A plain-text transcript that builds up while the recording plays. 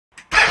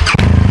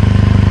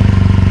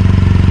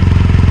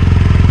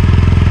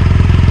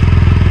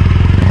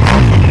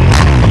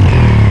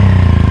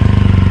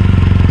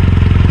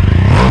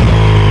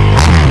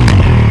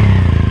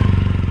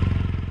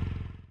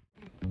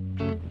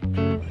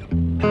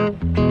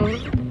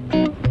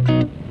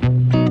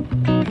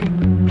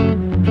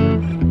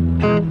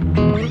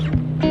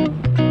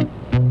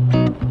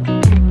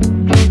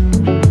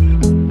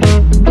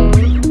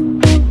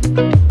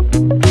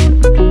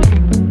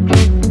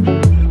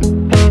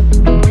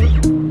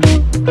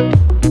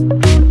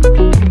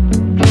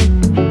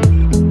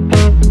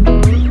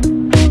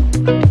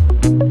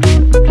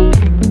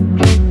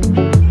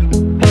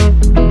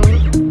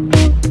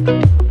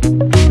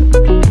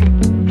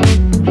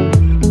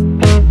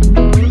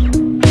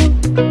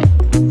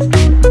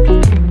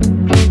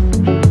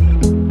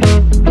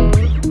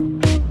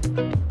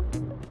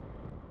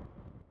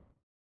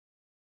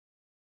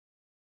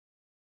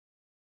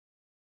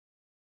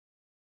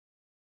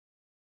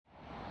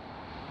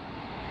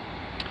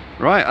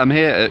Right, I'm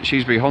here at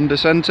Shrewsbury Honda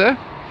Centre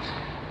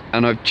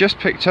and I've just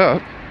picked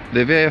up the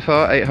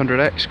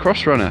VFR800X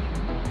CROSSRUNNER.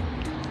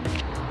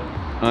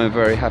 I'm a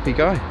very happy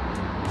guy.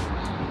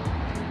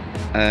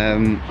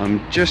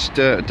 I'm just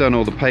done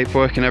all the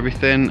paperwork and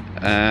everything,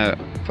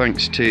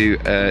 thanks to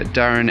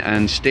Darren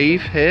and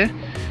Steve here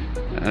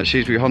at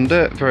Shrewsbury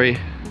Honda. Very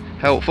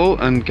helpful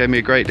and gave me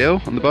a great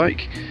deal on the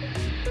bike.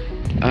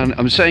 And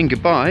I'm saying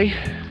goodbye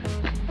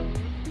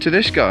to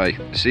this guy,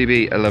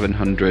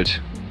 CB1100.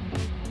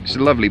 It's a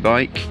lovely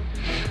bike,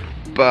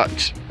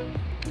 but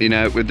you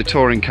know, with the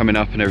touring coming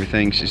up and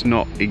everything, it's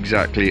not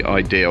exactly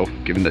ideal,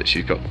 given that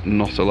she's got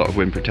not a lot of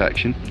wind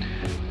protection.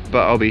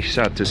 But I'll be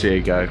sad to see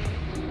her go.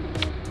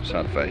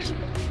 Sad face.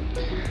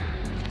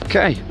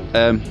 Okay,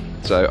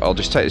 so I'll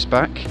just take this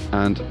back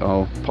and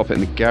I'll pop it in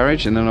the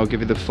garage, and then I'll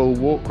give you the full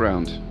walk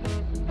round.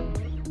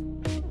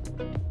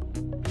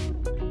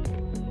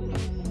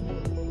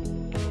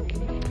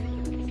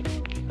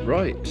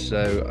 Right,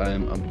 so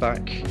I'm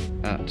back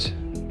at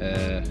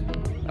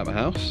my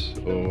house,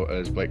 or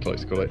as Blake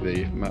likes to call it,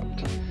 the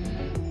mapped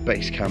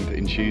base camp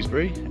in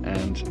Shrewsbury,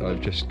 and I've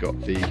just got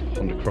the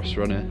Honda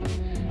CROSSRUNNER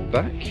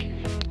back,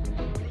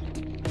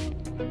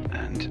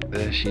 and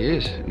there she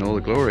is in all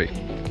the glory.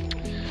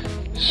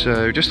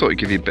 So just thought I'd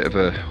give you a bit of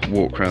a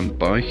walk around the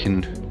bike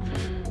and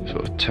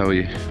sort of tell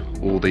you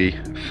all the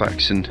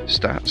facts and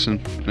stats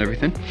and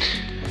everything.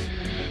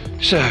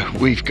 So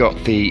we've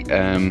got the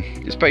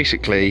it's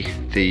basically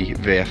the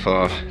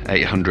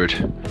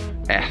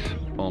VFR800F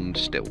on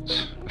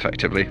stilts,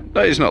 effectively.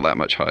 It's not that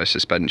much higher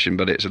suspension,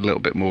 but it's a little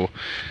bit more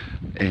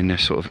in a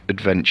sort of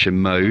adventure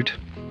mode.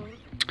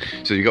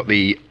 So you've got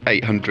the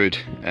 800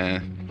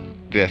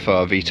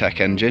 VFR VTEC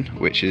engine,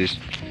 which is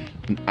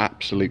an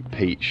absolute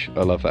peach.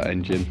 I love that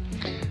engine.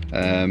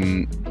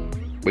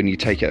 When you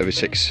take it over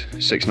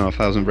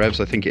 6,500 revs,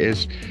 I think it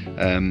is,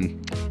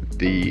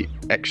 the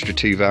extra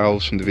 2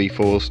 valves from the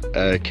V4s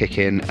kick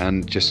in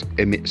and just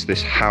emits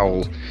this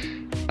howl,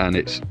 and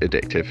it's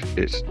addictive.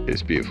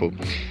 It's beautiful.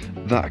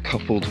 That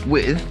coupled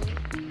with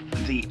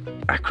the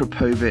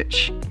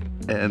Akrapovic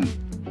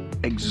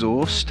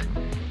exhaust,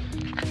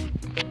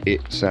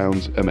 it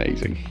sounds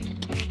amazing.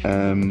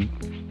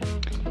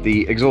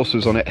 The exhaust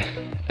was on it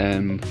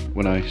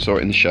when I saw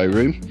it in the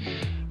showroom.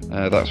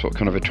 That's what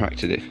kind of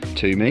attracted it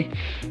to me.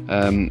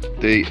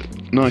 The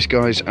nice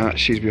guys at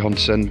Shrewsbury Honda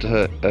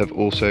Centre have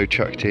also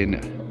chucked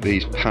in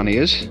these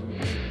panniers,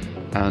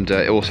 and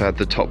it also had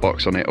the top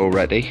box on it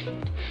already.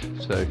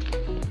 So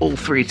all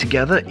three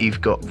together, you've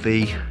got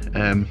the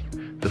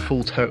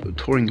full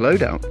touring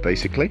loadout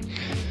basically.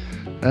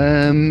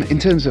 In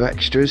terms of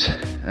extras,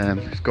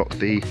 we've got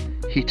the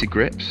heated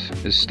grips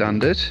as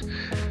standard.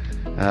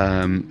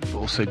 We've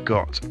also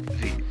got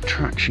the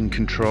traction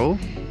control,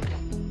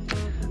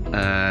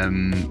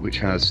 which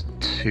has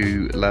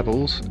 2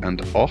 levels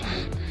and off.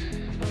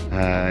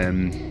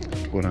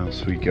 What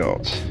else we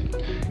got?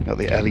 Got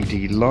the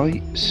LED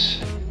lights,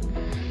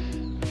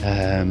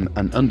 and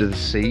under the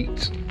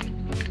seat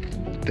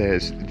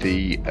there's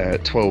the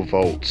 12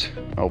 volt,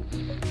 I'll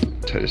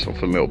take this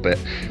off a little bit,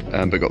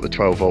 but got the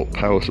 12 volt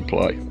power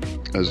supply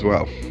as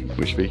well,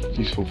 which would be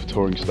useful for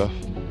touring stuff,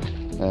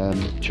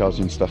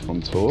 charging stuff on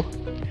tour.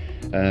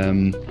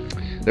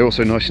 They're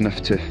also nice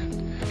enough to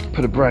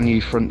put a brand new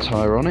front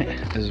tyre on it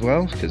as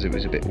well, because it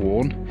was a bit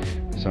worn,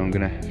 so I'm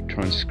going to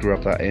try and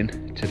scrub that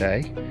in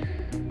today.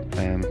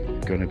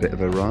 Going a bit of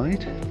a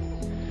ride.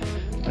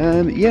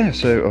 Yeah,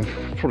 so I'm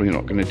probably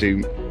not going to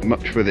do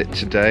much with it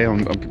today.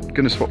 I'm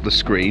going to swap the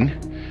screen,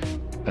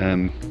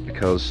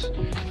 because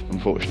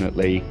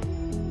unfortunately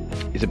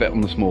it's a bit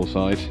on the small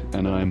side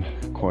and I'm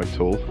quite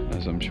tall,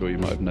 as I'm sure you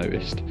might have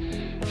noticed.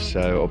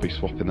 So I'll be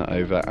swapping that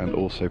over and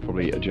also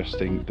probably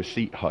adjusting the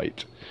seat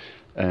height.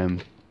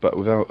 But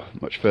without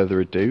much further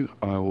ado,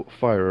 I'll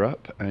fire her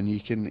up and you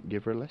can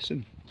give her a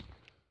listen.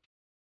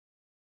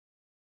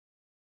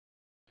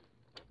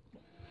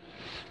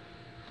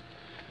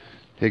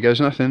 Here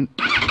goes nothing.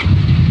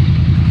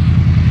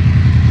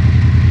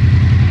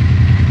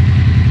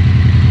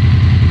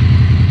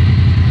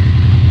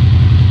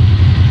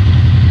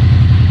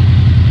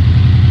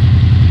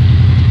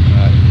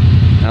 Right,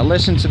 now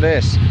listen to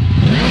this.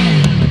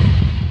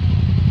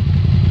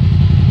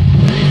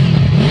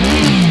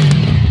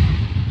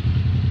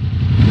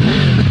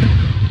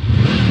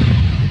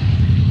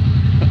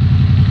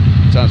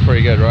 Sounds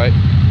pretty good, right?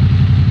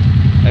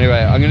 Anyway,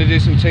 I'm going to do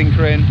some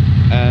tinkering,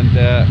 and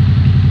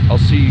I'll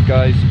see you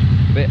guys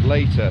a bit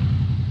later.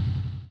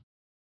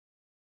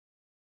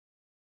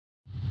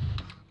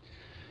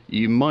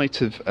 You might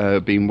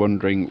have been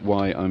wondering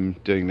why I'm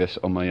doing this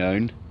on my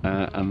own,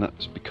 and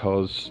that's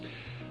because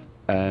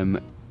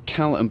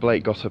Cal and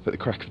Blake got up at the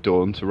crack of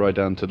dawn to ride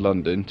down to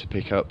London to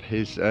pick up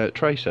his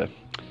Tracer.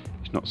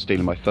 He's not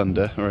stealing my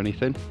thunder or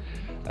anything.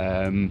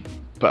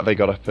 But they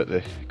got up at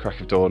the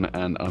crack of dawn,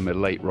 and I'm a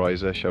late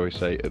riser, shall we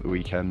say, at the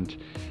weekend,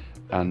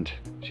 and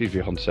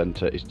Shrewsbury Honda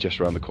Centre is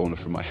just around the corner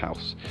from my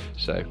house,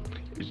 so it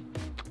was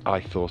I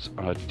thought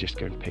I'd just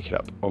go and pick it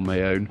up on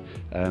my own,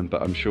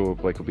 but I'm sure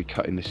Blake will be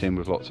cutting this in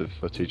with lots of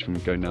footage from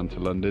going down to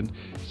London,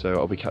 so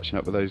I'll be catching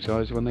up with those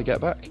guys when they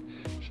get back.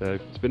 So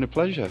it's been a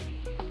pleasure,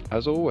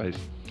 as always.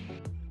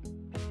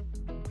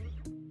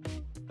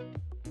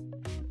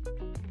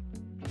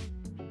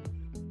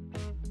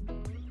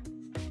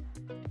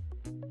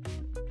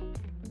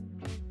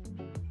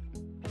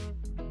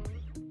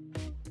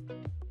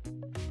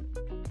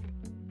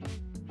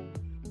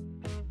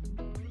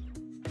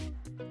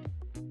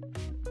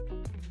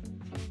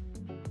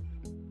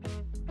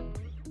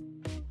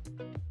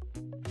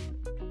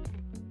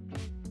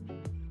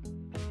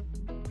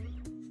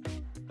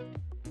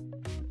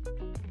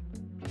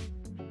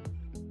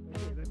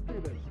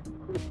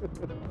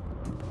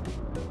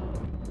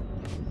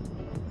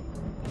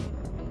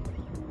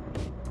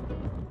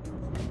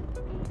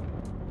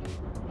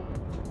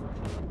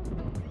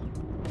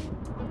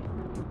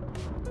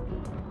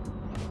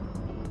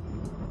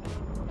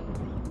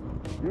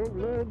 Yo,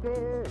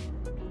 Lander!